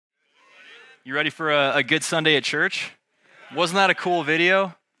You ready for a good Sunday at church? Wasn't that a cool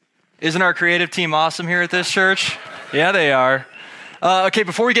video? Isn't our creative team awesome here at this church? Yeah, they are. Okay,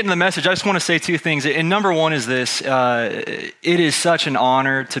 before we get into the message, I just want to say two things. And number one is this. It is such an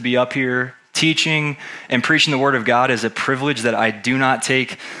honor to be up here teaching and preaching the Word of God is a privilege that I do not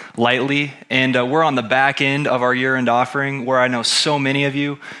take lightly. And we're on the back end of our year-end offering where I know so many of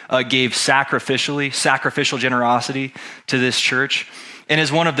you gave sacrificial generosity to this church. And as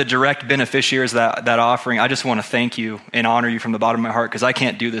one of the direct beneficiaries of that offering, I just want to thank you and honor you from the bottom of my heart because I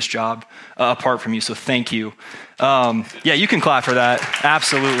can't do this job apart from you, so thank you. Yeah, you can clap for that.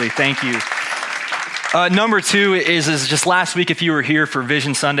 Absolutely, thank you. Number two is just last week, if you were here for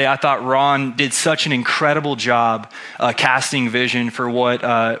Vision Sunday, I thought Ron did such an incredible job casting vision for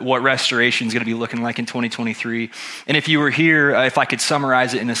what restoration is going to be looking like in 2023. And if you were here, if I could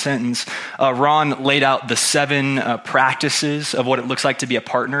summarize it in a sentence, Ron laid out the 7 practices of what it looks like to be a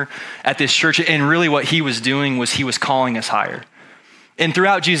partner at this church. And really what he was doing was he was calling us higher. And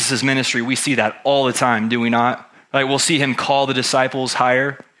throughout Jesus' ministry, we see that all the time, do we not? Like we'll see him call the disciples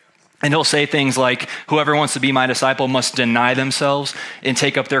higher. And he'll say things like, whoever wants to be my disciple must deny themselves and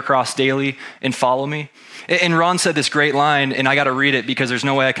take up their cross daily and follow me. And Ron said this great line, and I got to read it because there's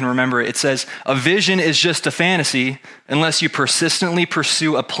no way I can remember it. It says, a vision is just a fantasy unless you persistently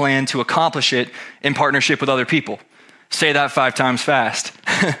pursue a plan to accomplish it in partnership with other people. Say that 5 times fast.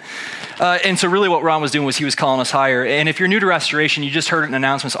 And so really what Ron was doing was he was calling us higher. And if you're new to Restoration, you just heard it in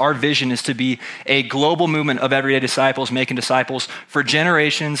announcements, our vision is to be a global movement of everyday disciples, making disciples for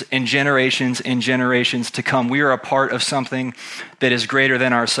generations and generations and generations to come. We are a part of something that is greater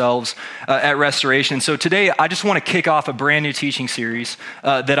than ourselves at Restoration. So today, I just want to kick off a brand new teaching series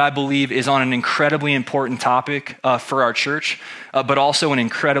that I believe is on an incredibly important topic for our church, but also an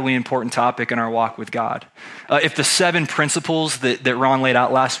incredibly important topic in our walk with God. If the 7 principles that Ron laid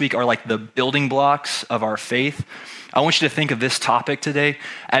out last week are like the building blocks of our faith, I want you to think of this topic today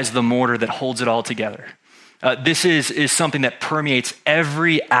as the mortar that holds it all together. This is something that permeates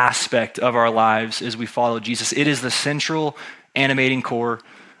every aspect of our lives as we follow Jesus. It is the central animating core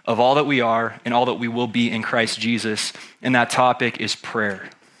of all that we are and all that we will be in Christ Jesus. And that topic is prayer.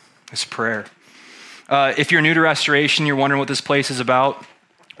 It's prayer. If you're new to Restoration, you're wondering what this place is about.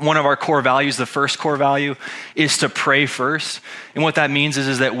 One of our core values, the first core value, is to pray first. And what that means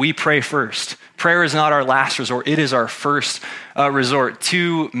is that we pray first. Prayer is not our last resort. It is our first resort.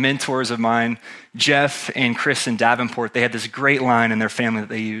 2 mentors of mine, Jeff and Kristen Davenport, they had this great line in their family that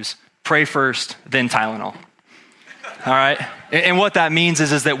they use. Pray first, then Tylenol. All right? And what that means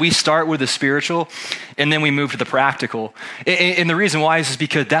is that we start with the spiritual and then we move to the practical. And the reason why is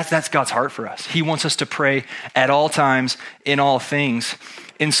because that's God's heart for us. He wants us to pray at all times, in all things.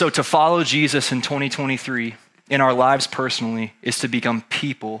 And so to follow Jesus in 2023 in our lives personally is to become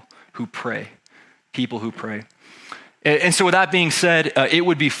people who pray. People who pray. And so with that being said, it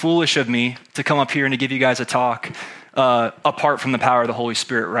would be foolish of me to come up here and to give you guys a talk apart from the power of the Holy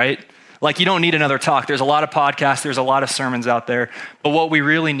Spirit, right? Like you don't need another talk. There's a lot of podcasts. There's a lot of sermons out there. But what we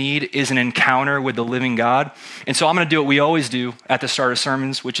really need is an encounter with the living God. And so I'm going to do what we always do at the start of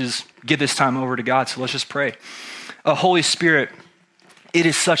sermons, which is give this time over to God. So let's just pray. Holy Spirit, it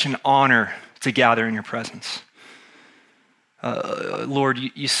is such an honor to gather in your presence. Lord,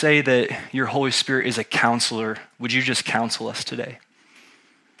 you say that your Holy Spirit is a counselor. Would you just counsel us today?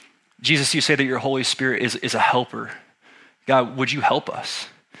 Jesus, you say that your Holy Spirit is a helper. God, would you help us?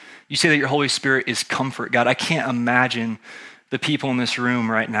 You say that your Holy Spirit is comfort. God, I can't imagine the people in this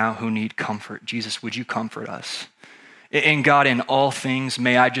room right now who need comfort. Jesus, would you comfort us? And God, in all things,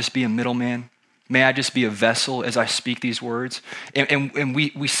 may I just be a middleman. May I just be a vessel as I speak these words. And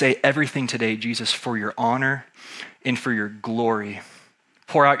we say everything today, Jesus, for your honor and for your glory.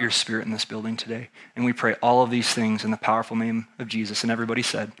 Pour out your Spirit in this building today. And we pray all of these things in the powerful name of Jesus. And everybody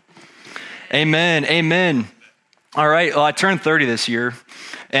said, amen, amen. All right, well, I turned 30 this year,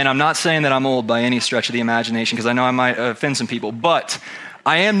 and I'm not saying that I'm old by any stretch of the imagination because I know I might offend some people, but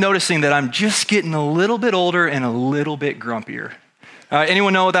I am noticing that I'm just getting a little bit older and a little bit grumpier.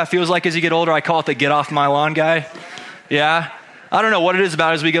 Anyone know what that feels like as you get older? I call it the get off my lawn guy. Yeah? I don't know what it is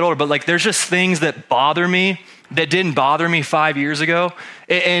about as we get older, but like there's just things that bother me that didn't bother me 5 years ago.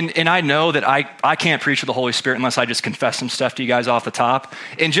 And I know that I can't preach with the Holy Spirit unless I just confess some stuff to you guys off the top.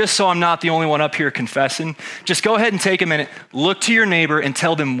 And just so I'm not the only one up here confessing, just go ahead and take a minute, look to your neighbor and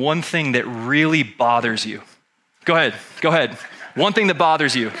tell them one thing that really bothers you. Go ahead. One thing that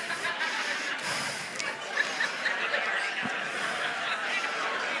bothers you.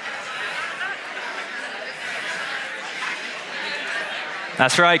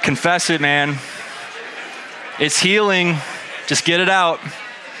 That's right, confess it, man. It's healing. Just get it out.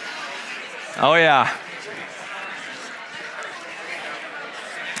 Oh, yeah.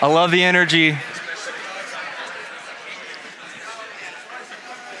 I love the energy.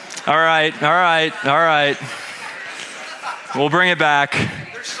 All right. We'll bring it back.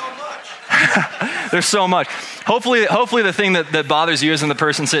 There's so much. There's so much. Hopefully the thing that bothers you isn't the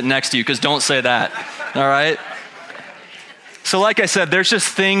person sitting next to you, because don't say that. All right? So like I said, there's just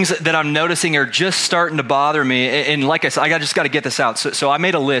things that I'm noticing are just starting to bother me. And like I said, I just got to get this out. So I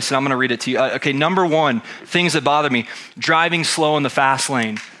made a list, and I'm going to read it to you. Okay, number one, things that bother me. Driving slow in the fast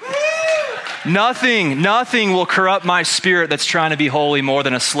lane. Nothing will corrupt my spirit that's trying to be holy more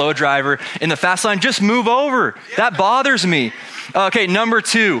than a slow driver in the fast lane. Just move over. That bothers me. Okay, number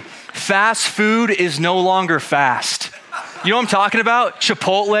two, fast food is no longer fast. You know what I'm talking about?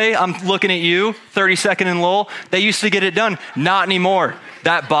 Chipotle, I'm looking at you, 30-second and lull. They used to get it done. Not anymore.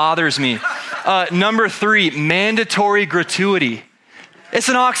 That bothers me. Number three, mandatory gratuity. It's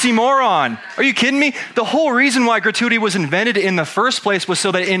an oxymoron. Are you kidding me? The whole reason why gratuity was invented in the first place was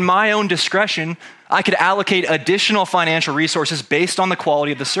so that in my own discretion, I could allocate additional financial resources based on the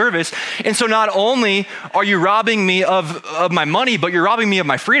quality of the service. And so not only are you robbing me of my money, but you're robbing me of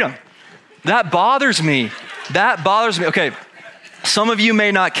my freedom. That bothers me. Okay, some of you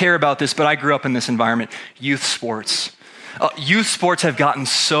may not care about this, but I grew up in this environment. Youth sports. Youth sports have gotten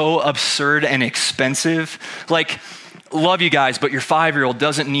so absurd and expensive. Like, love you guys, but your 5-year-old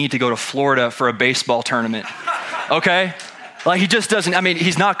doesn't need to go to Florida for a baseball tournament, okay? Like, he just doesn't. I mean,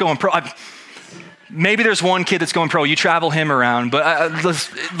 he's not going pro. Maybe there's one kid that's going pro. You travel him around, but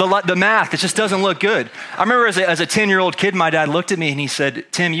the math, it just doesn't look good. I remember as a 10-year-old kid, my dad looked at me and he said,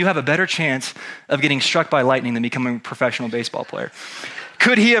 Tim, you have a better chance of getting struck by lightning than becoming a professional baseball player.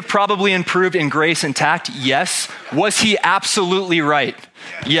 Could he have probably improved in grace and tact? Yes. Was he absolutely right?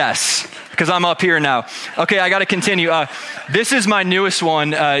 Yes. Because I'm up here now. Okay, I got to continue. This is my newest one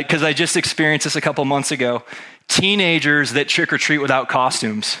because I just experienced this a couple months ago. Teenagers that trick or treat without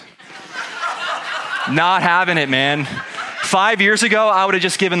costumes. Not having it, man. 5 years ago, I would have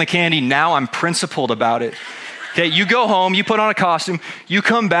just given the candy. Now I'm principled about it. Okay, you go home, you put on a costume, you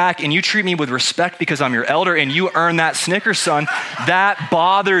come back and you treat me with respect because I'm your elder and you earn that Snickers, son. That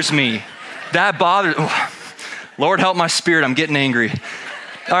bothers me. Lord help my spirit, I'm getting angry.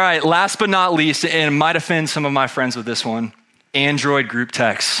 All right, last but not least, and it might offend some of my friends with this one, Android group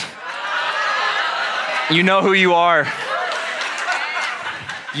texts. You know who you are.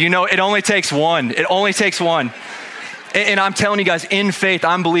 You know, it only takes one. And I'm telling you guys, in faith,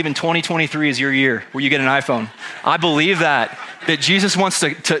 I'm believing 2023 is your year where you get an iPhone. I believe that Jesus wants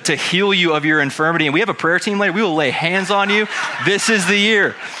to heal you of your infirmity. And we have a prayer team later. We will lay hands on you. This is the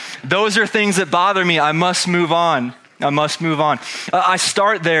year. Those are things that bother me. I must move on. I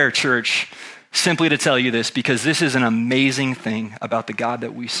start there, church, simply to tell you this, because this is an amazing thing about the God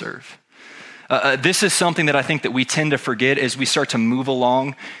that we serve. This is something that I think that we tend to forget as we start to move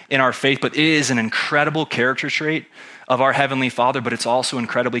along in our faith, but it is an incredible character trait of our Heavenly Father, but it's also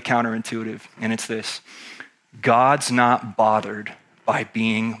incredibly counterintuitive, and it's this: God's not bothered by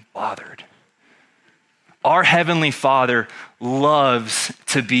being bothered. Our Heavenly Father loves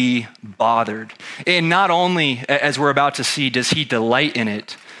to be bothered. And not only, as we're about to see, does he delight in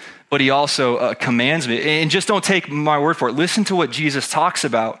it, but he also commands it. And just don't take my word for it. Listen to what Jesus talks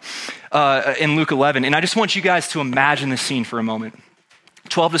about in Luke 11. And I just want you guys to imagine this scene for a moment.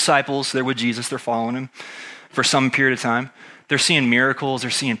 12 disciples, they're with Jesus, they're following him for some period of time. They're seeing miracles,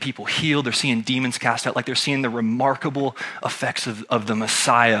 they're seeing people healed, they're seeing demons cast out, like they're seeing the remarkable effects of the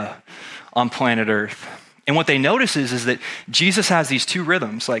Messiah on planet Earth. And what they notice is that Jesus has these two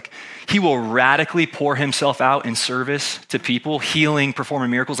rhythms. Like, he will radically pour himself out in service to people, healing, performing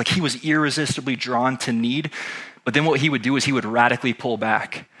miracles. Like, he was irresistibly drawn to need. But then what he would do is he would radically pull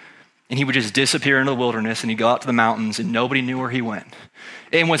back. And he would just disappear into the wilderness and he'd go out to the mountains and nobody knew where he went.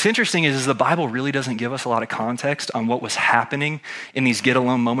 And what's interesting is the Bible really doesn't give us a lot of context on what was happening in these get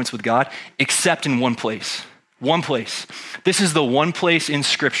alone moments with God, except in one place. One place. This is the one place in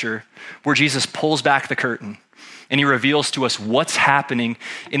Scripture where Jesus pulls back the curtain and he reveals to us what's happening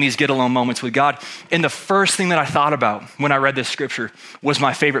in these get alone moments with God. And the first thing that I thought about when I read this scripture was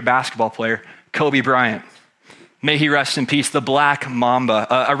my favorite basketball player, Kobe Bryant. May he rest in peace, the Black Mamba.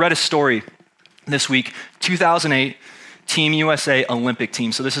 I read a story this week, 2008 Team USA Olympic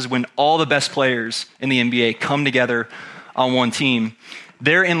team. So this is when all the best players in the NBA come together on one team.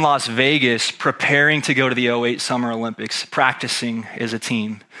 They're in Las Vegas preparing to go to the 2008 Summer Olympics, practicing as a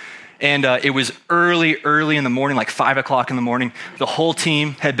team. And it was early in the morning, like 5 o'clock in the morning. The whole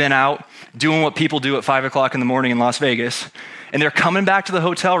team had been out doing what people do at 5 o'clock in the morning in Las Vegas. And they're coming back to the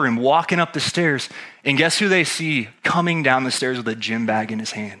hotel room, walking up the stairs. And guess who they see coming down the stairs with a gym bag in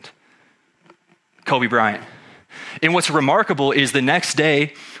his hand? Kobe Bryant. And what's remarkable is the next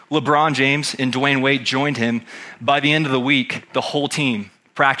day, LeBron James and Dwayne Wade joined him. By the end of the week, the whole team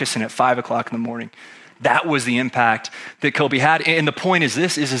practicing at 5 o'clock in the morning. That was the impact that Kobe had. And the point is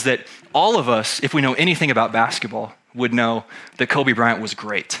this, is that all of us, if we know anything about basketball, would know that Kobe Bryant was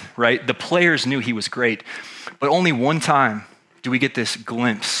great, right? The players knew he was great. But only one time do we get this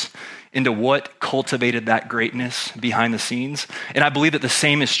glimpse into what cultivated that greatness behind the scenes. And I believe that the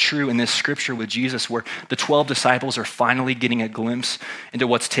same is true in this scripture with Jesus, where the 12 disciples are finally getting a glimpse into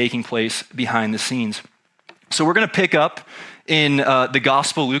what's taking place behind the scenes. So we're going to pick up in the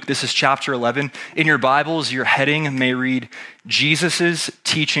Gospel of Luke. This is chapter 11. In your Bibles, your heading may read, Jesus'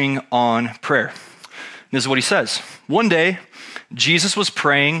 teaching on prayer. This is what he says. One day, Jesus was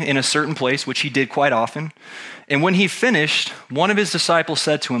praying in a certain place, which he did quite often. And when he finished, one of his disciples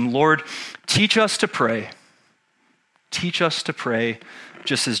said to him, Lord, teach us to pray. Teach us to pray,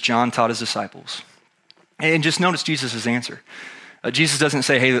 just as John taught his disciples. And just notice Jesus' answer. Jesus doesn't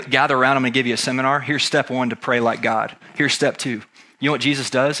say, hey, gather around, I'm going to give you a seminar. Here's step one, to pray like God. Here's step two. You know what Jesus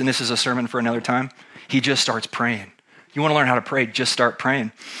does? And this is a sermon for another time. He just starts praying. You want to learn how to pray, just start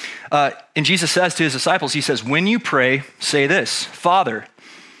praying. And Jesus says to his disciples, he says, when you pray, say this, Father,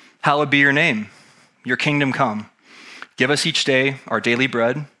 hallowed be your name, your kingdom come. Give us each day our daily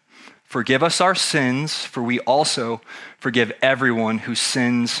bread. Forgive us our sins, for we also forgive everyone who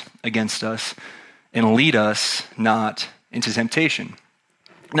sins against us. And lead us not into temptation.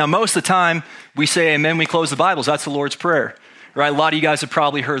 Now, most of the time, we say amen, we close the Bibles. That's the Lord's Prayer, right? A lot of you guys have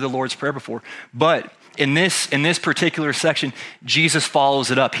probably heard the Lord's Prayer before. But in this particular section, Jesus follows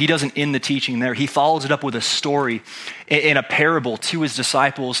it up. He doesn't end the teaching there. He follows it up with a story in a parable to his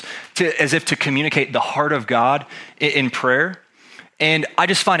disciples, as if to communicate the heart of God in prayer. And I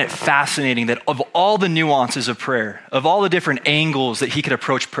just find it fascinating that of all the nuances of prayer, of all the different angles that he could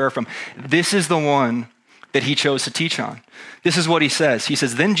approach prayer from, this is the one that he chose to teach on. This is what he says. He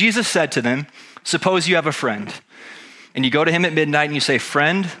says, then Jesus said to them, suppose you have a friend, and you go to him at midnight and you say,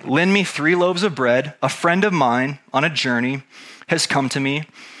 friend, lend me 3 loaves of bread. A friend of mine on a journey has come to me,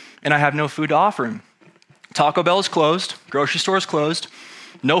 and I have no food to offer him. Taco Bell is closed, grocery store is closed,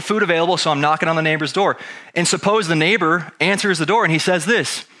 no food available, so I'm knocking on the neighbor's door. And suppose the neighbor answers the door and he says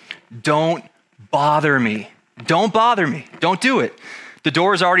this, don't bother me. Don't bother me. Don't do it. The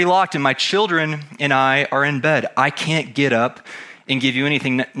door is already locked and my children and I are in bed. I can't get up and give you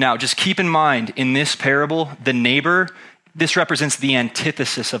anything. Now, just keep in mind, in this parable, the neighbor, this represents the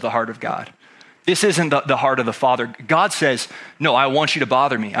antithesis of the heart of God. This isn't the heart of the Father. God says, no, I want you to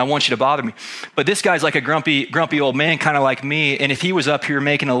bother me. I want you to bother me. But this guy's like a grumpy old man, kind of like me. And if he was up here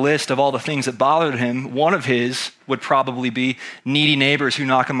making a list of all the things that bothered him, one of his would probably be needy neighbors who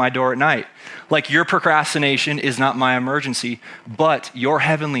knock on my door at night. Like, your procrastination is not my emergency, but your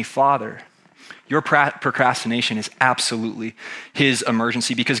heavenly Father, your procrastination is absolutely his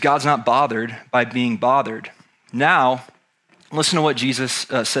emergency, because God's not bothered by being bothered. Now, listen to what Jesus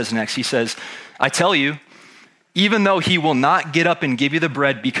says next. He says, I tell you, even though he will not get up and give you the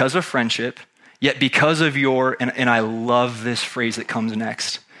bread because of friendship, yet because of your, and I love this phrase that comes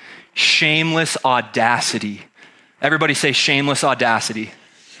next, shameless audacity. Everybody say shameless audacity.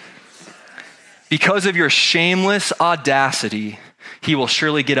 Because of your shameless audacity, he will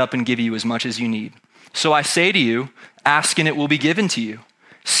surely get up and give you as much as you need. So I say to you, ask and it will be given to you.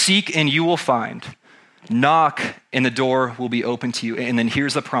 Seek and you will find. Knock and the door will be open to you. And then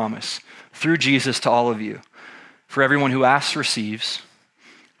here's the promise through Jesus to all of you. For everyone who asks receives,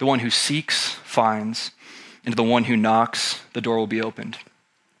 the one who seeks finds, and to the one who knocks, the door will be opened.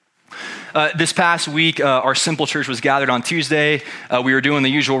 This past week, our Simple Church was gathered on Tuesday. We were doing the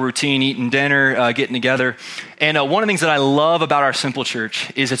usual routine, eating dinner, getting together. And one of the things that I love about our Simple Church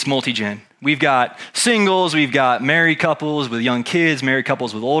is it's multi-gen. We've got singles, we've got married couples with young kids, married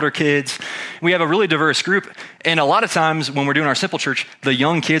couples with older kids. We have a really diverse group. And a lot of times when we're doing our Simple Church, the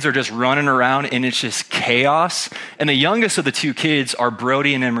young kids are just running around and it's just chaos. And the youngest of the 2 kids are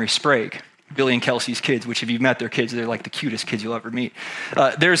Brody and Emery Sprague. Billy and Kelsey's kids, which if you've met their kids, they're like the cutest kids you'll ever meet.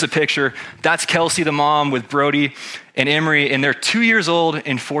 There's a picture. That's Kelsey, the mom, with Brody and Emery, and they're 2 years old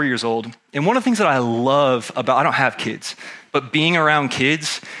and 4 years old. And one of the things that I love about, I don't have kids, but being around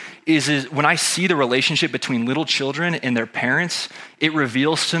kids is when I see the relationship between little children and their parents, it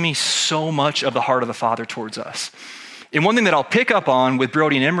reveals to me so much of the heart of the Father towards us. And one thing that I'll pick up on with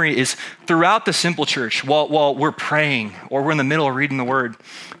Brody and Emery is throughout the Simple Church, while we're praying or we're in the middle of reading the Word,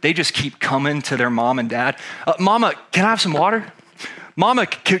 they just keep coming to their mom and dad. Mama, can I have some water? Mama,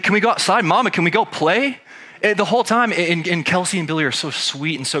 can we go outside? Mama, can we go play? And the whole time, and Kelsey and Billy are so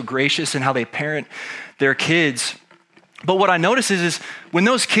sweet and so gracious in how they parent their kids. But what I notice is when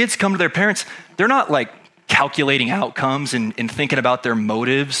those kids come to their parents, they're not like calculating outcomes and thinking about their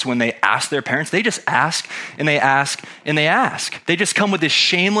motives when they ask their parents. They just ask and they ask and they ask. They just come with this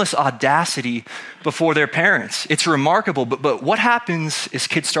shameless audacity before their parents. It's remarkable, but what happens as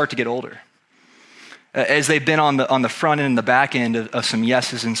kids start to get older? As they've been on the front end and the back end of some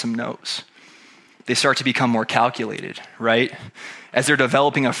yeses and some nos, they start to become more calculated, right? As they're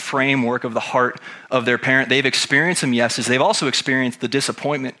developing a framework of the heart of their parent, they've experienced some yeses. They've also experienced the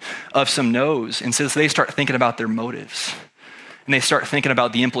disappointment of some nos. And so they start thinking about their motives. And they start thinking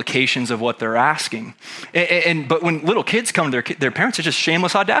about the implications of what they're asking. But when little kids come to their parents, it's just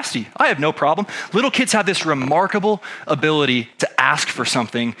shameless audacity. I have no problem. Little kids have this remarkable ability to ask for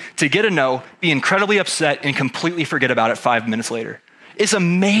something, to get a no, be incredibly upset, and completely forget about it 5 minutes later. It's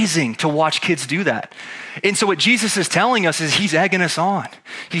amazing to watch kids do that. And so what Jesus is telling us is he's egging us on.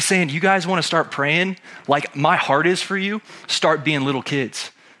 He's saying, you guys want to start praying like my heart is for you? Start being little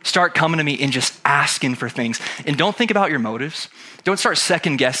kids. Start coming to me and just asking for things. And don't think about your motives. Don't start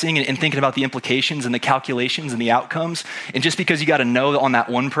second guessing and thinking about the implications and the calculations and the outcomes. And just because you got a no on that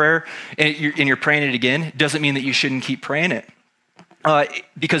one prayer and you're praying it again, doesn't mean that you shouldn't keep praying it.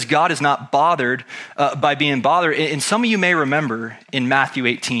 Because God is not bothered by being bothered. And some of you may remember in Matthew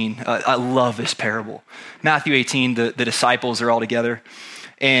 18, I love this parable. Matthew 18, the disciples are all together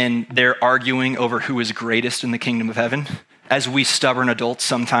and they're arguing over who is greatest in the kingdom of heaven, as we stubborn adults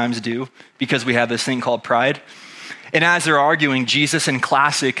sometimes do because we have this thing called pride. And as they're arguing, Jesus, in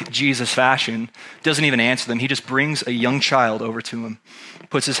classic Jesus fashion, doesn't even answer them. He just brings a young child over to him,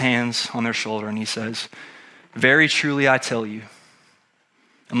 puts his hands on their shoulder, and he says, very truly I tell you,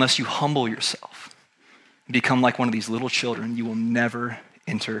 unless you humble yourself and become like one of these little children, you will never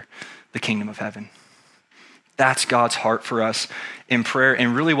enter the kingdom of heaven. That's God's heart for us in prayer.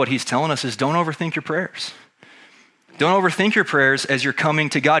 And really what he's telling us is don't overthink your prayers. Don't overthink your prayers as you're coming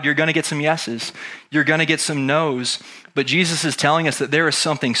to God. You're going to get some yeses. You're going to get some nos. But Jesus is telling us that there is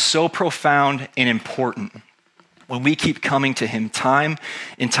something so profound and important when we keep coming to him time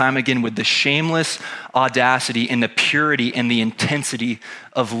and time again with the shameless audacity and the purity and the intensity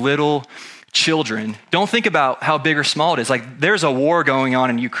of little children. Don't think about how big or small it is. Like there's a war going on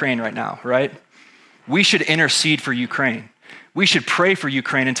in Ukraine right now, right? We should intercede for Ukraine. We should pray for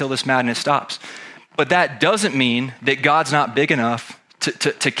Ukraine until this madness stops. But that doesn't mean that God's not big enough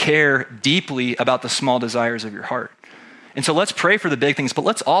to care deeply about the small desires of your heart. And so let's pray for the big things, but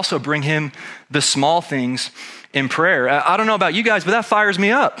let's also bring him the small things in prayer. I don't know about you guys, but that fires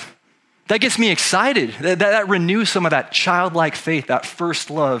me up. That gets me excited. That renews some of that childlike faith, that first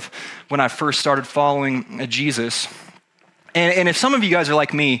love when I first started following Jesus. And if some of you guys are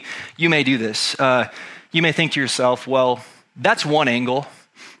like me, you may do this. You may think to yourself, well, that's one angle,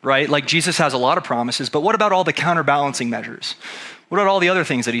 right? Like Jesus has a lot of promises, but what about all the counterbalancing measures? What about all the other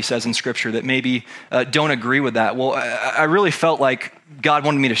things that he says in scripture that maybe don't agree with that? Well, I really felt like God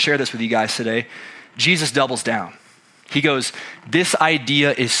wanted me to share this with you guys today. Jesus doubles down. He goes, this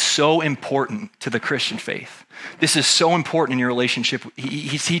idea is so important to the Christian faith. This is so important in your relationship.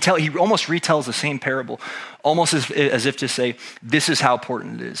 He almost retells the same parable, almost as if to say, this is how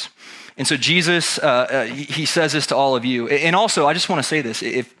important it is. And so Jesus, he says this to all of you. And also, I just want to say this.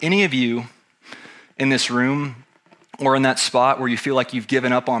 If any of you in this room or in that spot where you feel like you've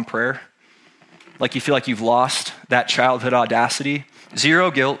given up on prayer, like you feel like you've lost that childhood audacity, zero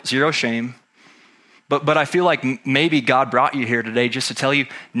guilt, zero shame. But I feel like maybe God brought you here today just to tell you,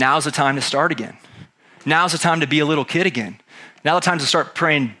 now's the time to start again. Now's the time to be a little kid again. Now the time to start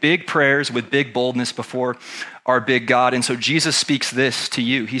praying big prayers with big boldness before our big God. And so Jesus speaks this to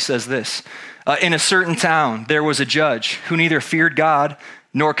you. He says this, in a certain town, there was a judge who neither feared God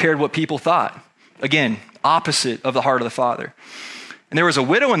nor cared what people thought. Again, opposite of the heart of the Father. And there was a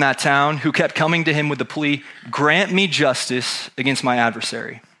widow in that town who kept coming to him with the plea, grant me justice against my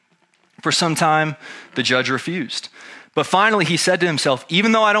adversary. For some time, the judge refused. But finally, he said to himself,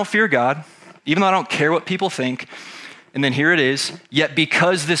 even though I don't fear God, even though I don't care what people think, and then here it is, yet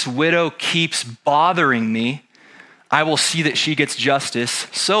because this widow keeps bothering me, I will see that she gets justice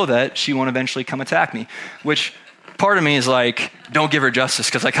so that she won't eventually come attack me. Which part of me is like, don't give her justice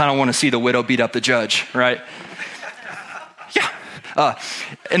because I kind of want to see the widow beat up the judge, right? Yeah.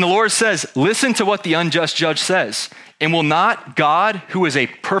 And the Lord says, listen to what the unjust judge says. And will not God, who is a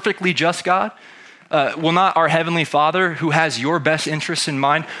perfectly just God, will not our heavenly Father, who has your best interests in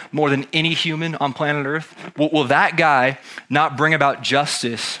mind more than any human on planet Earth, will that guy not bring about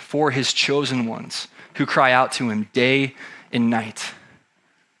justice for his chosen ones who cry out to him day and night?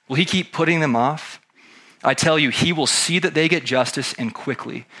 Will he keep putting them off? I tell you, he will see that they get justice and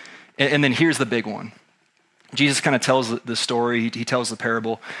quickly. And then here's the big one. Jesus kind of tells the story, he tells the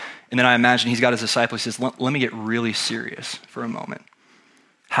parable, and then I imagine he's got his disciples, he says, let me get really serious for a moment.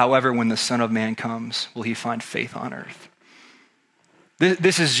 However, when the Son of Man comes, will he find faith on earth?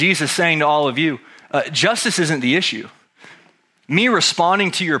 This is Jesus saying to all of you, justice isn't the issue. Me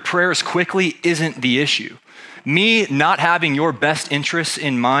responding to your prayers quickly isn't the issue. Me not having your best interests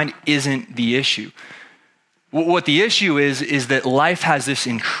in mind isn't the issue. What the issue is that life has this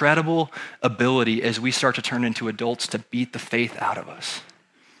incredible ability as we start to turn into adults to beat the faith out of us.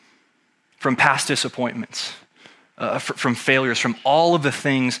 From past disappointments, from failures, from all of the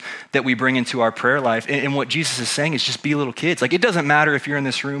things that we bring into our prayer life. And what Jesus is saying is just be little kids. Like, it doesn't matter if you're in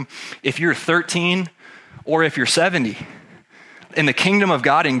this room, if you're 13 or if you're 70. In the kingdom of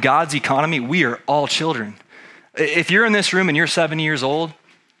God, in God's economy, we are all children. If you're in this room and you're 70 years old,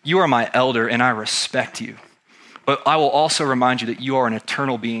 you are my elder and I respect you. But I will also remind you that you are an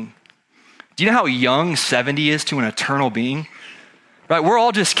eternal being. Do you know how young 70 is to an eternal being? Right? We're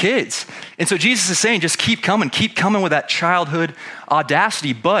all just kids. And so Jesus is saying, just keep coming with that childhood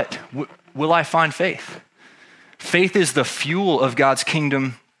audacity, but will I find faith? Faith is the fuel of God's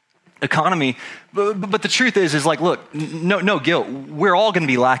kingdom economy. But the truth is like, look, no guilt. We're all going to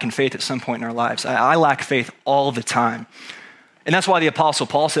be lacking faith at some point in our lives. I lack faith all the time. And that's why the Apostle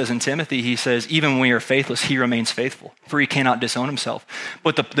Paul says in Timothy, he says, even when we are faithless, he remains faithful, for he cannot disown himself.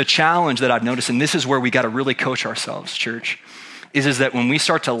 But the challenge that I've noticed, and this is where we got to really coach ourselves, church, is that when we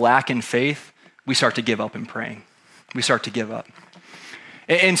start to lack in faith, we start to give up in praying. We start to give up.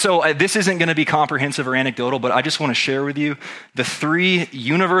 And so this isn't going to be comprehensive or anecdotal, but I just want to share with you the 3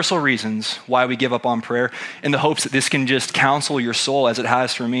 universal reasons why we give up on prayer in the hopes that this can just counsel your soul as it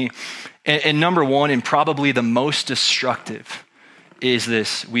has for me. And number 1, and probably the most destructive, is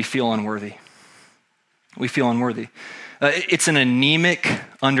this: we feel unworthy. We feel unworthy. It's an anemic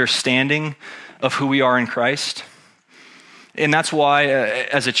understanding of who we are in Christ. And that's why,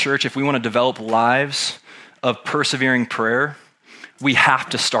 as a church, if we want to develop lives of persevering prayer, we have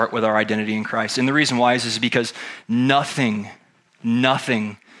to start with our identity in Christ. And the reason why is because nothing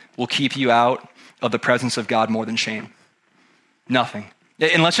will keep you out of the presence of God more than shame. Nothing.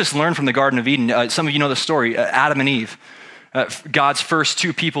 And let's just learn from the Garden of Eden. Some of you know the story, Adam and Eve. God's first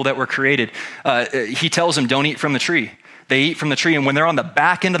 2 people that were created. He tells them, don't eat from the tree. They eat from the tree, and when they're on the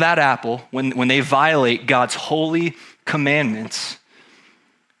back end of that apple, when they violate God's holy commandments,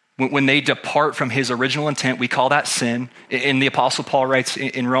 when they depart from his original intent, we call that sin. And the Apostle Paul writes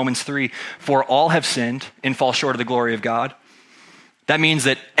in Romans 3, for all have sinned and fall short of the glory of God. That means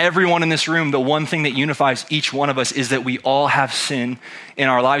that everyone in this room, the one thing that unifies each one of us is that we all have sin in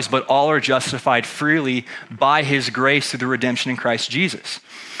our lives, but all are justified freely by his grace through the redemption in Christ Jesus.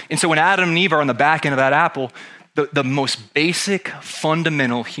 And so when Adam and Eve are on the back end of that apple, the most basic,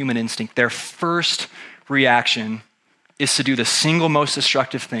 fundamental human instinct, their first reaction is to do the single most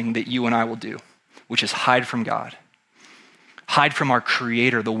destructive thing that you and I will do, which is hide from God. Hide from our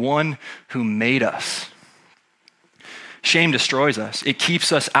Creator, the one who made us. Shame destroys us. It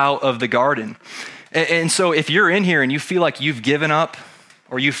keeps us out of the garden. And so if you're in here and you feel like you've given up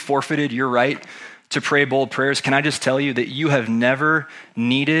or you've forfeited your right to pray bold prayers, can I just tell you that you have never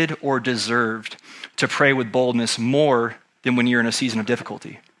needed or deserved to pray with boldness more than when you're in a season of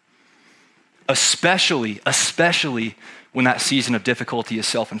difficulty. Especially when that season of difficulty is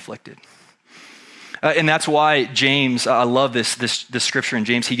self-inflicted. And that's why James, I love this scripture in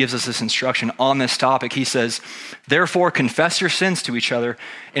James, he gives us this instruction on this topic. He says, therefore confess your sins to each other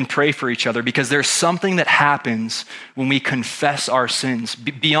and pray for each other, because there's something that happens when we confess our sins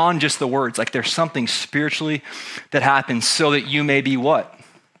beyond just the words. Like there's something spiritually that happens so that you may be what?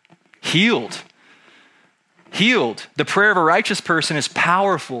 Healed. The prayer of a righteous person is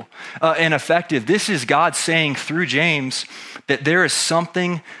powerful and effective. This is God saying through James that there is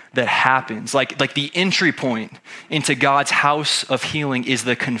something that happens. Like the entry point into God's house of healing is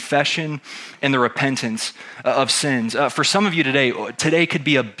the confession and the repentance of sins. For some of you today could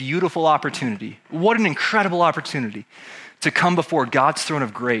be a beautiful opportunity. What an incredible opportunity to come before God's throne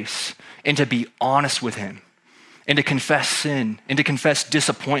of grace and to be honest with him, and to confess sin, and to confess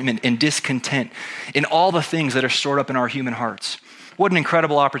disappointment and discontent in all the things that are stored up in our human hearts. What an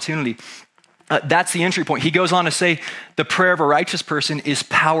incredible opportunity. That's the entry point. He goes on to say the prayer of a righteous person is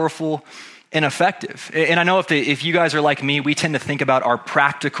powerful and effective. And I know if you guys are like me, we tend to think about our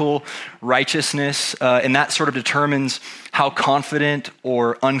practical righteousness, and that sort of determines how confident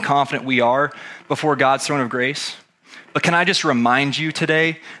or unconfident we are before God's throne of grace. But can I just remind you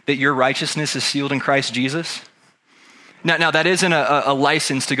today that your righteousness is sealed in Christ Jesus? Now that isn't a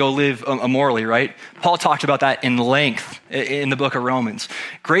license to go live immorally, right? Paul talked about that in length in the book of Romans.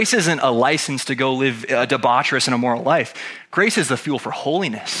 Grace isn't a license to go live a debaucherous and immoral life. Grace is the fuel for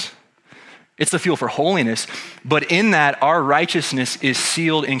holiness. It's the fuel for holiness. But in that, our righteousness is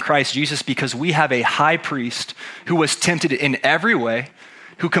sealed in Christ Jesus because we have a high priest who was tempted in every way,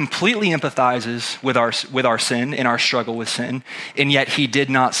 who completely empathizes with our sin and our struggle with sin, and yet he did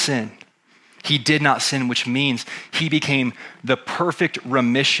not sin. He did not sin, which means he became the perfect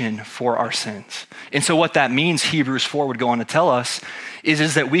remission for our sins. And so what that means, Hebrews 4 would go on to tell us,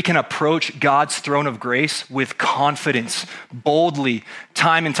 is that we can approach God's throne of grace with confidence, boldly,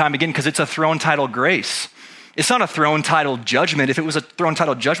 time and time again, because it's a throne titled grace. It's not a throne titled judgment. If it was a throne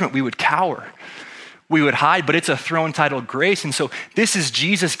titled judgment, we would cower. We would hide, but it's a throne titled grace. And so this is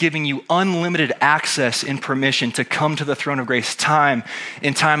Jesus giving you unlimited access and permission to come to the throne of grace time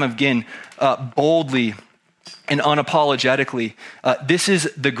and time again, boldly and unapologetically. This is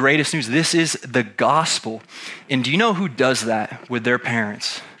the greatest news. This is the gospel. And do you know who does that with their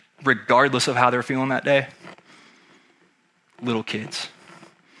parents, regardless of how they're feeling that day? Little kids.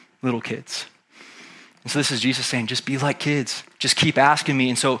 Little kids. And so this is Jesus saying, just be like kids. Just keep asking me.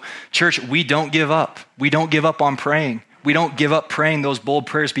 And so, church, we don't give up. We don't give up on praying. We don't give up praying those bold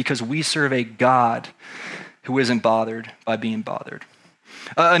prayers because we serve a God who isn't bothered by being bothered.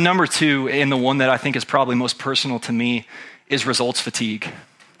 Number two, and the one that I think is probably most personal to me, is results fatigue.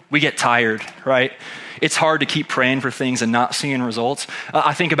 We get tired, right? It's hard to keep praying for things and not seeing results.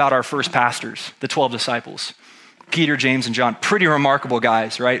 I think about our first pastors, the 12 disciples, Peter, James, and John. Pretty remarkable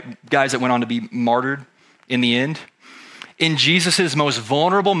guys, right? Guys that went on to be martyred in the end. In Jesus' most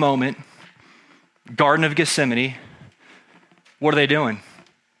vulnerable moment, Garden of Gethsemane, what are they doing?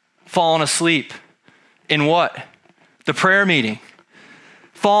 Falling asleep. In what? The prayer meeting.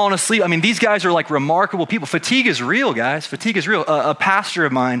 Falling asleep. I mean, these guys are like remarkable people. Fatigue is real, guys. Fatigue is real. A pastor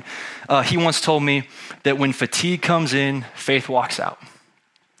of mine, he once told me that when fatigue comes in, faith walks out.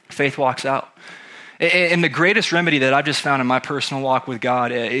 Faith walks out. And the greatest remedy that I've just found in my personal walk with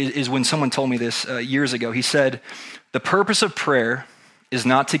God is when someone told me this years ago. He said, the purpose of prayer is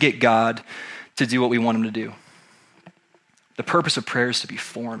not to get God to do what we want him to do. The purpose of prayer is to be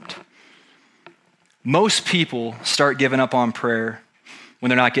formed. Most people start giving up on prayer when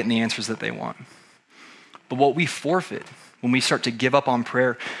they're not getting the answers that they want. But what we forfeit when we start to give up on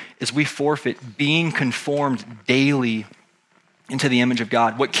prayer is we forfeit being conformed daily into the image of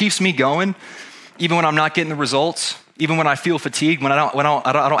God. What keeps me going, even when I'm not getting the results, even when I feel fatigued, when I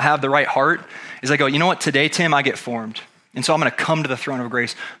don't have the right heart, is I go, you know what, today, Tim, I get formed. And so I'm going to come to the throne of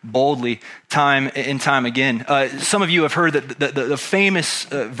grace boldly time and time again. Some of you have heard that the famous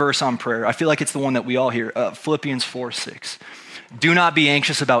verse on prayer. I feel like it's the one that we all hear, Philippians 4:6. Do not be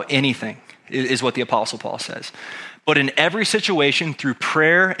anxious about anything, is what the Apostle Paul says. But in every situation, through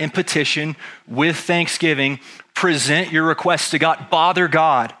prayer and petition, with thanksgiving, present your requests to God. Bother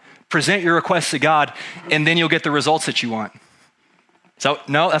God. Present your requests to God, and then you'll get the results that you want. So,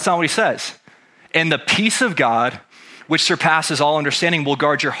 no, that's not what he says. And the peace of God, which surpasses all understanding, will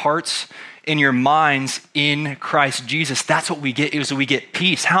guard your hearts and your minds in Christ Jesus. That's what we get, is we get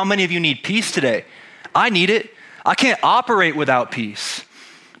peace. How many of you need peace today? I need it. I can't operate without peace.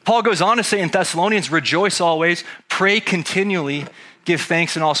 Paul goes on to say in Thessalonians, rejoice always, pray continually, give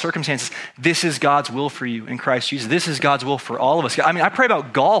thanks in all circumstances. This is God's will for you in Christ Jesus. This is God's will for all of us. I mean, I pray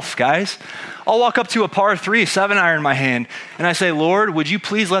about golf, guys. I'll walk up to a par 3, 7-iron in my hand, and I say, Lord, would you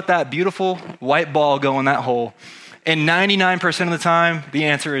please let that beautiful white ball go in that hole? And 99% of the time, the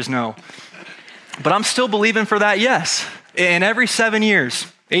answer is no. But I'm still believing for that yes. And every 7 years,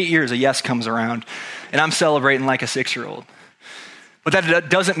 8 years, a yes comes around, and I'm celebrating like a 6-year-old. But that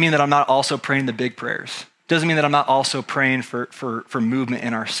doesn't mean that I'm not also praying the big prayers. Doesn't mean that I'm not also praying for movement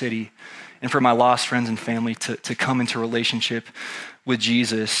in our city and for my lost friends and family to come into relationship with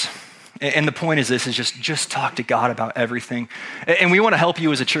Jesus. And the point is this, is just talk to God about everything. And we want to help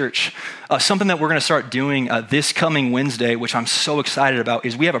you as a church. Something that we're going to start doing this coming Wednesday, which I'm so excited about,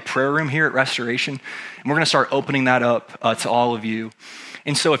 is we have a prayer room here at Restoration, and we're going to start opening that up to all of you.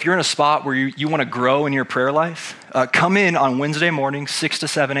 And so if you're in a spot where you want to grow in your prayer life, come in on Wednesday morning, 6 to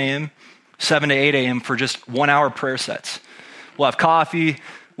 7 a.m., 7 to 8 a.m. for just 1 hour prayer sets. We'll have coffee,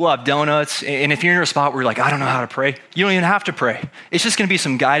 we'll have donuts. And if you're in a spot where you're like, I don't know how to pray, you don't even have to pray. It's just going to be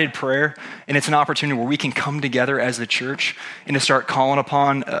some guided prayer. And it's an opportunity where we can come together as the church and to start calling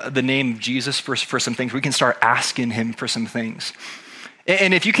upon the name of Jesus for some things. We can start asking him for some things.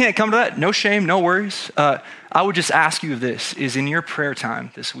 And if you can't come to that, no shame, no worries. I would just ask you this, is in your prayer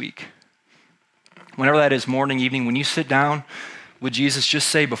time this week, whenever that is, morning, evening, when you sit down with Jesus, just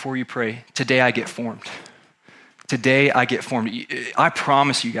say before you pray, today I get formed. Today I get formed. I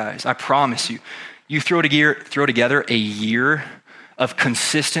promise you guys, I promise you, you throw together a year of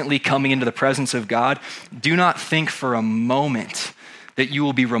consistently coming into the presence of God, do not think for a moment that you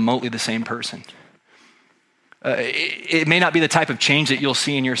will be remotely the same person. It may not be the type of change that you'll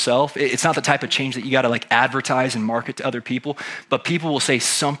see in yourself. It's not the type of change that you got to like advertise and market to other people, but people will say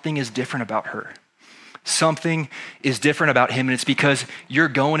something is different about her. Something is different about him, and it's because you're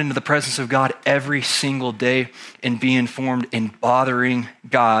going into the presence of God every single day and being formed and bothering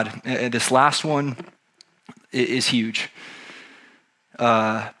God. This last one is huge.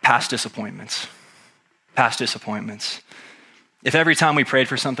 Past disappointments. Past disappointments. If every time we prayed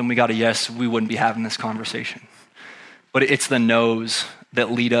for something we got a yes, we wouldn't be having this conversation. But it's the no's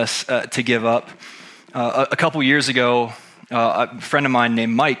that lead us to give up. A couple years ago, a friend of mine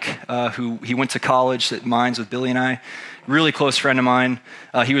named Mike, who he went to college at Mines with Billy and I, really close friend of mine.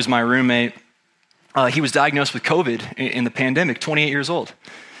 He was my roommate. He was diagnosed with COVID in the pandemic, 28 years old.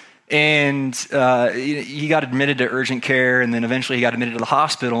 And he got admitted to urgent care, and then eventually he got admitted to the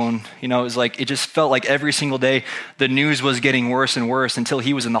hospital. And, it was like, it just felt like every single day the news was getting worse and worse until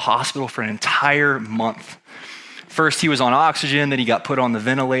he was in the hospital for an entire month. First, he was on oxygen, then he got put on the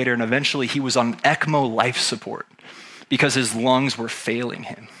ventilator, and eventually he was on ECMO life support because his lungs were failing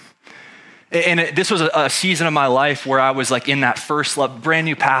him. And this was a season of my life where I was like in that first love, brand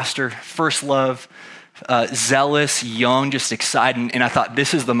new pastor, first love, zealous, young, just excited. And I thought,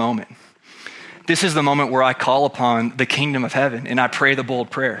 this is the moment. This is the moment where I call upon the kingdom of heaven and I pray the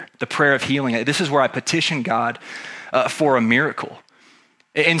bold prayer, the prayer of healing. This is where I petition God for a miracle.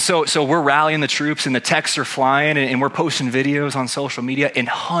 And so we're rallying the troops and the texts are flying and we're posting videos on social media and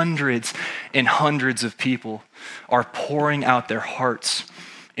hundreds of people are pouring out their hearts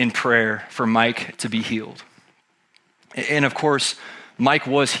in prayer for Mike to be healed. And of course, Mike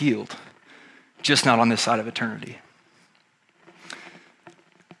was healed, just not on this side of eternity.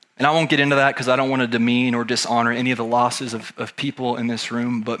 And I won't get into that because I don't want to demean or dishonor any of the losses of people in this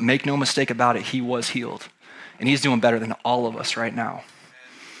room, but make no mistake about it, he was healed. And he's doing better than all of us right now.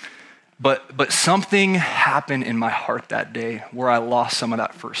 But something happened in my heart that day where I lost some of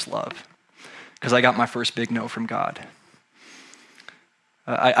that first love because I got my first big no from God.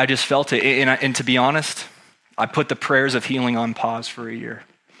 I just felt it. And to be honest, I put the prayers of healing on pause for a year.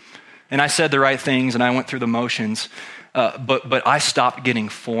 And I said the right things and I went through the motions, but I stopped getting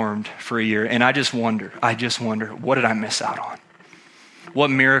formed for a year. And I just wonder, what did I miss out on? What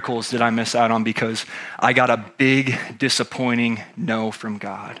miracles did I miss out on because I got a big, disappointing no from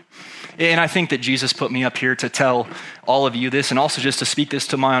God? And I think that Jesus put me up here to tell all of you this and also just to speak this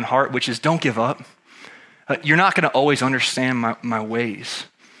to my own heart, which is don't give up. You're not going to always understand my ways,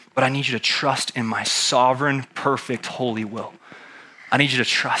 but I need you to trust in my sovereign, perfect, holy will. I need you to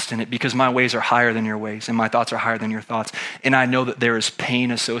trust in it because my ways are higher than your ways and my thoughts are higher than your thoughts. And I know that there is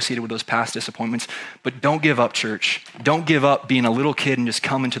pain associated with those past disappointments, but don't give up, church. Don't give up being a little kid and just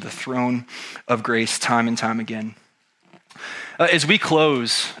coming to the throne of grace time and time again. As we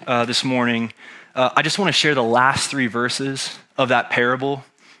close this morning, I just want to share the last 3 verses of that parable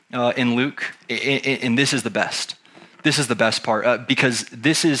in Luke, and this is the best. This is the best part because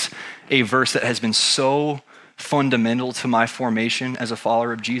this is a verse that has been so fundamental to my formation as a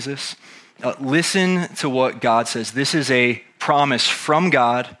follower of Jesus. Listen to what God says. This is a promise from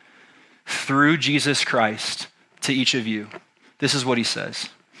God through Jesus Christ to each of you. This is what he says.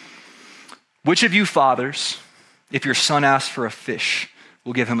 Which of you fathers, if your son asks for a fish,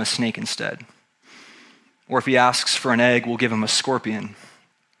 will give him a snake instead? Or if he asks for an egg, will give him a scorpion?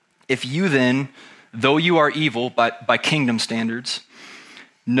 If you then, though you are evil by kingdom standards,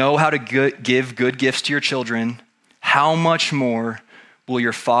 know how to give good gifts to your children, how much more will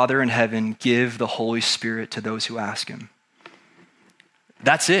your Father in heaven give the Holy Spirit to those who ask him?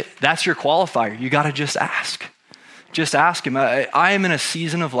 That's it. That's your qualifier. You got to just ask. Just ask him. I am in a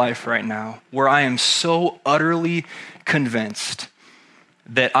season of life right now where I am so utterly convinced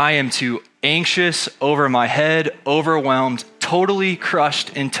that I am too anxious, over my head, overwhelmed, totally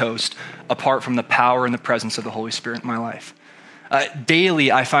crushed and toast apart from the power and the presence of the Holy Spirit in my life.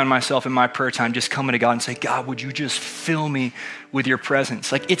 Daily, I find myself in my prayer time just coming to God and say, God, would you just fill me with your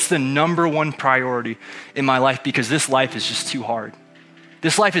presence? Like it's the number one priority in my life because this life is just too hard.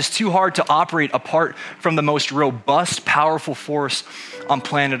 This life is too hard to operate apart from the most robust, powerful force on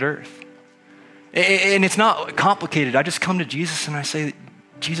planet Earth. And it's not complicated. I just come to Jesus and I say,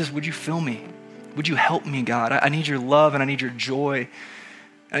 Jesus, would you fill me? Would you help me, God? I need your love and I need your joy.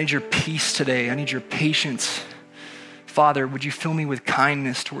 I need your peace today. I need your patience. Father, would you fill me with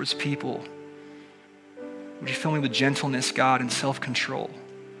kindness towards people? Would you fill me with gentleness, God, and self-control?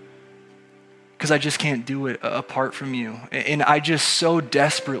 because I just can't do it apart from you. And I just so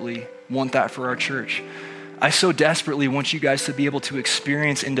desperately want that for our church. I so desperately want you guys to be able to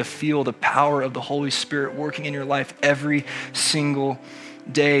experience and to feel the power of the Holy Spirit working in your life every single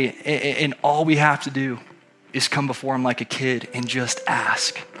day. And all we have to do is come before him like a kid and just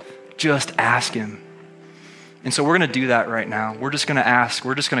ask. Just ask him. And so we're going to do that right now. We're just going to ask.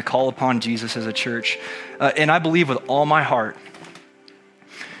 We're just going to call upon Jesus as a church. And I believe with all my heart,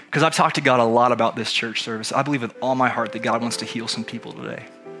 because I've talked to God a lot about this church service, I believe with all my heart that God wants to heal some people today.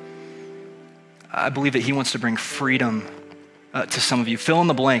 I believe that he wants to bring freedom to some of you. Fill in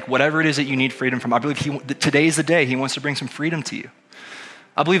the blank, whatever it is that you need freedom from. I believe that today's the day he wants to bring some freedom to you.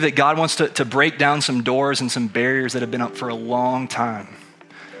 I believe that God wants to break down some doors and some barriers that have been up for a long time.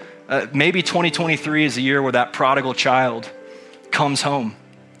 Maybe 2023 is the year where that prodigal child comes home,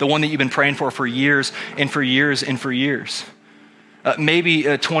 the one that you've been praying for years and for years and for years. Maybe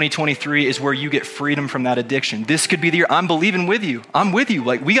 2023 is where you get freedom from that addiction. This could be the year. I'm believing with you. I'm with you.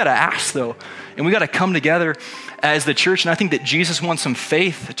 Like, we got to ask though, and we got to come together as the church. And I think that Jesus wants some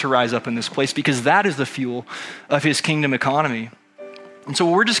faith to rise up in this place because that is the fuel of his kingdom economy. And so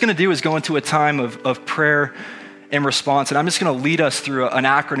what we're just going to do is go into a time of prayer and response. And I'm just going to lead us through an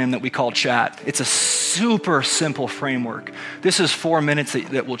acronym that we call CHAT. It's a super simple framework. This is 4 minutes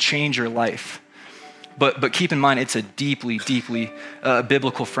that will change your life. But keep in mind, it's a deeply, deeply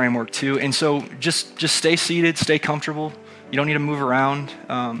biblical framework too. And so just stay seated, stay comfortable. You don't need to move around.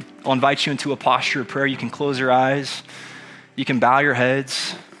 I'll invite you into a posture of prayer. You can close your eyes. You can bow your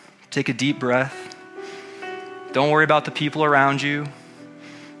heads. Take a deep breath. Don't worry about the people around you.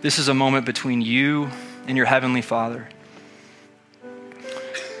 This is a moment between you and your Heavenly Father.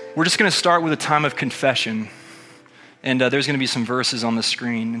 We're just going to start with a time of confession. And there's going to be some verses on the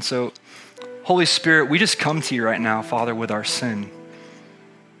screen. And so, Holy Spirit, we just come to you right now, Father, with our sin.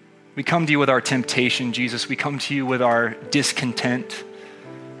 We come to you with our temptation, Jesus. We come to you with our discontent.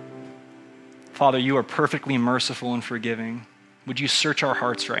 Father, you are perfectly merciful and forgiving. Would you search our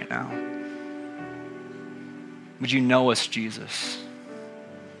hearts right now? Would you know us, Jesus?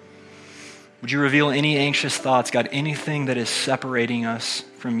 Would you reveal any anxious thoughts, God, anything that is separating us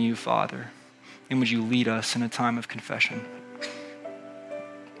from you, Father? And would you lead us in a time of confession?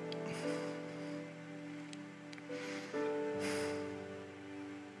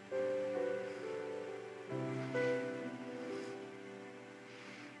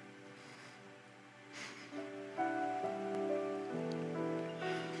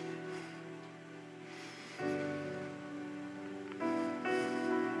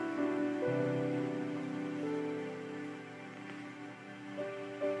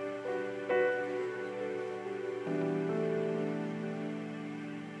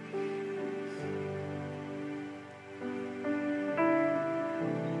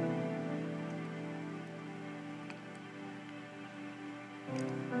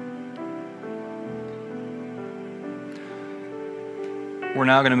 We're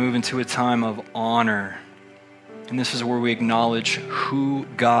now going to move into a time of honor. And this is where we acknowledge who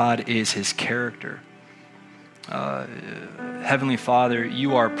God is, his character. Heavenly Father,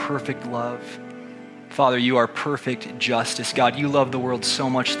 you are perfect love. Father, you are perfect justice. God, you love the world so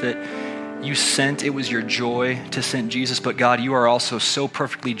much that you sent, it was your joy to send Jesus. But God, you are also so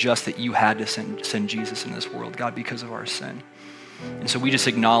perfectly just that you had to send Jesus in this world, God, because of our sin. And so we just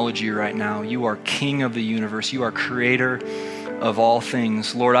acknowledge you right now. You are King of the universe. You are creator of all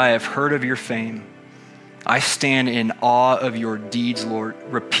things. Lord, I have heard of your fame. I stand in awe of your deeds, Lord.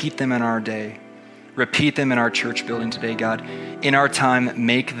 Repeat them in our day. Repeat them in our church building today, God. In our time,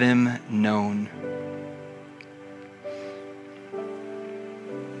 make them known.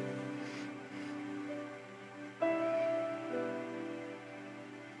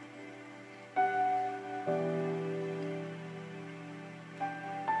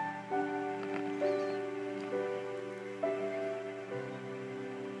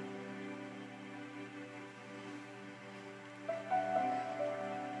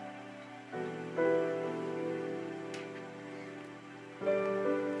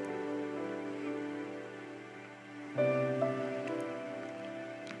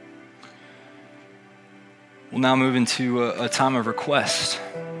 We'll now move into a time of request.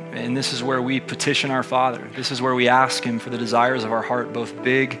 And this is where we petition our Father. This is where we ask him for the desires of our heart, both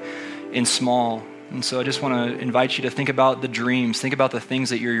big and small. And so I just want to invite you to think about the dreams. Think about the things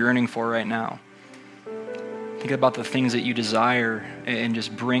that you're yearning for right now. Think about the things that you desire and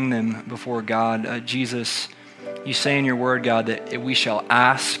just bring them before God. Jesus, you say in your word, God, that we shall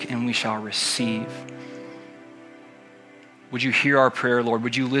ask and we shall receive. Would you hear our prayer, Lord?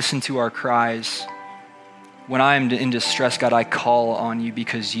 Would you listen to our cries? When I am in distress, God, I call on you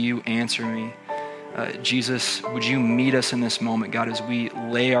because you answer me. Jesus, would you meet us in this moment, God, as we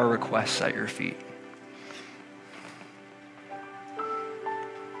lay our requests at your feet?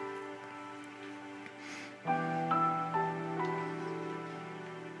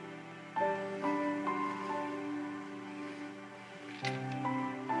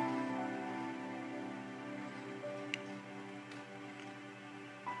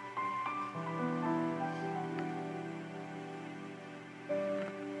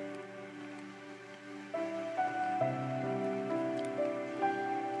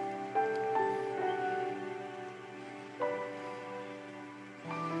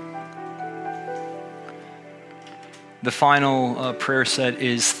 The final prayer set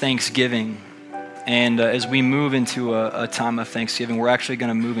is thanksgiving. And as we move into a time of thanksgiving, we're actually going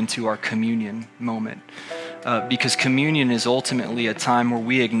to move into our communion moment. Because communion is ultimately a time where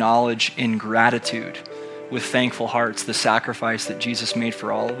we acknowledge in gratitude with thankful hearts the sacrifice that Jesus made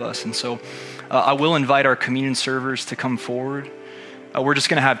for all of us. And so I will invite our communion servers to come forward. We're just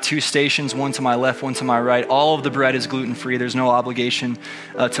going to have 2 stations, one to my left, one to my right. All of the bread is gluten-free. There's no obligation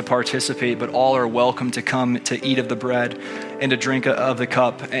to participate, but all are welcome to come to eat of the bread and to drink of the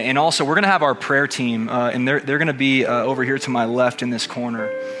cup. And also, we're going to have our prayer team, and they're going to be over here to my left in this corner.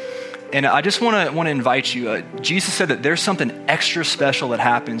 And I just want to invite you. Jesus said that there's something extra special that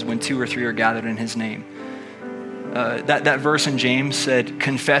happens when 2 or 3 are gathered in his name. That verse in James said,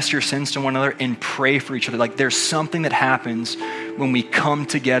 confess your sins to one another and pray for each other. Like there's something that happens when we come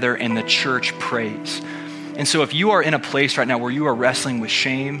together and the church prays. And so if you are in a place right now where you are wrestling with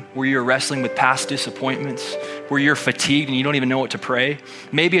shame, where you're wrestling with past disappointments, where you're fatigued and you don't even know what to pray,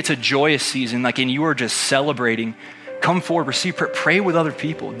 maybe it's a joyous season, like, and you are just celebrating, come forward, receive prayer, pray with other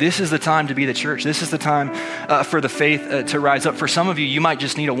people. This is the time to be the church. This is the time for the faith to rise up. For some of you, you might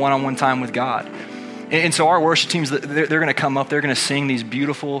just need a one-on-one time with God. And so our worship teams, they're going to come up, they're going to sing these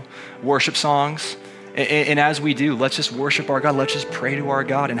beautiful worship songs. And as we do, let's just worship our God. Let's just pray to our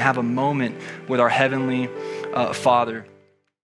God and have a moment with our Heavenly Father.